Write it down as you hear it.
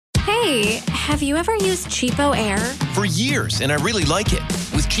Hey, have you ever used Cheapo Air? For years, and I really like it.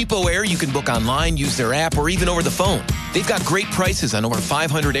 With Cheapo Air, you can book online, use their app, or even over the phone. They've got great prices on over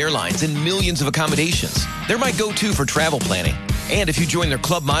 500 airlines and millions of accommodations. They're my go-to for travel planning. And if you join their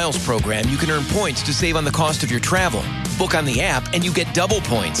Club Miles program, you can earn points to save on the cost of your travel. Book on the app, and you get double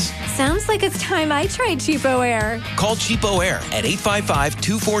points. Sounds like it's time I tried Cheapo Air. Call Cheapo Air at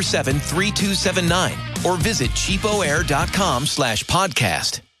 855-247-3279 or visit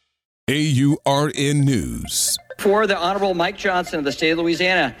cheapoair.com/podcast. AURN News. For the Honorable Mike Johnson of the state of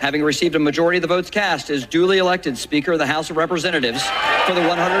Louisiana, having received a majority of the votes cast, is duly elected Speaker of the House of Representatives for the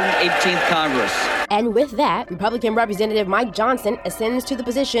 118th Congress. And with that, Republican Representative Mike Johnson ascends to the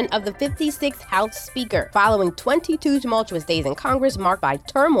position of the 56th House Speaker, following 22 tumultuous days in Congress marked by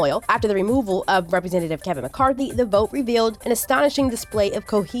turmoil. After the removal of Representative Kevin McCarthy, the vote revealed an astonishing display of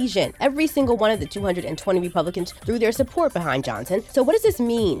cohesion. Every single one of the 220 Republicans threw their support behind Johnson. So what does this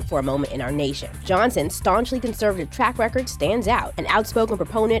mean for a moment in our nation? Johnson's staunchly conservative track record stands out, an outspoken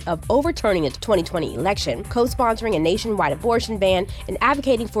proponent of overturning the 2020 election, co-sponsoring a nationwide abortion ban, and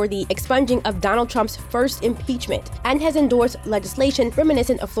advocating for the expunging of Donald Trump's first impeachment, and has endorsed legislation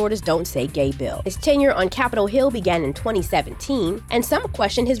reminiscent of Florida's Don't Say Gay bill. His tenure on Capitol Hill began in 2017, and some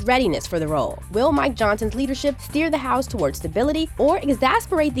question his readiness for the role. Will Mike Johnson's leadership steer the House towards stability or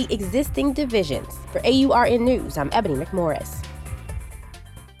exasperate the existing divisions? For AURN News, I'm Ebony McMorris.